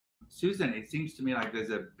Susan, it seems to me like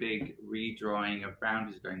there's a big redrawing of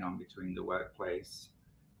boundaries going on between the workplace.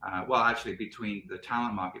 Well, actually, between the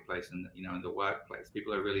talent marketplace and and the workplace.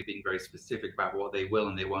 People are really being very specific about what they will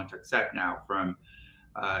and they won't accept now from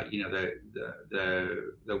the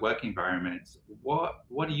work environments.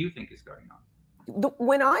 What do you think is going on?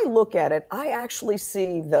 When I look at it, I actually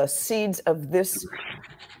see the seeds of this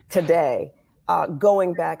today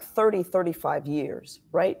going back 30, 35 years,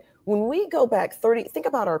 right? When we go back 30, think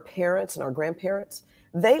about our parents and our grandparents.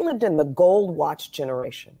 They lived in the gold watch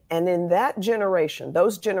generation. And in that generation,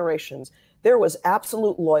 those generations, there was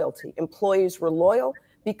absolute loyalty. Employees were loyal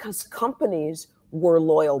because companies were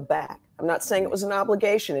loyal back. I'm not saying it was an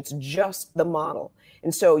obligation. It's just the model.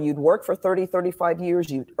 And so you'd work for 30, 35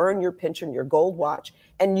 years, you'd earn your pension, your gold watch,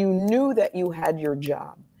 and you knew that you had your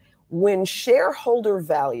job. When shareholder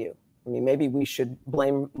value, I mean, maybe we should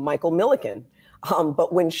blame Michael Milliken,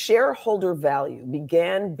 but when shareholder value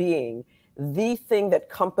began being the thing that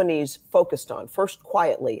companies focused on, first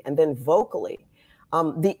quietly and then vocally,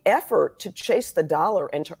 the effort to chase the dollar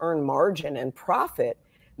and to earn margin and profit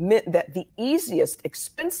meant that the easiest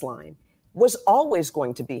expense line was always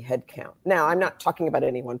going to be headcount. Now, I'm not talking about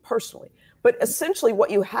anyone personally, but essentially what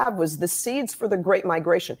you have was the seeds for the Great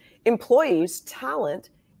Migration. Employees, talent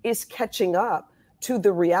is catching up to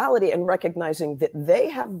the reality and recognizing that they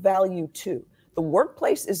have value too. The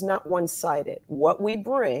workplace is not one-sided. What we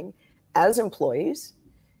bring as employees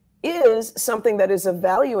is something that is of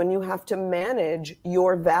value, and you have to manage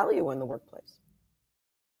your value in the workplace.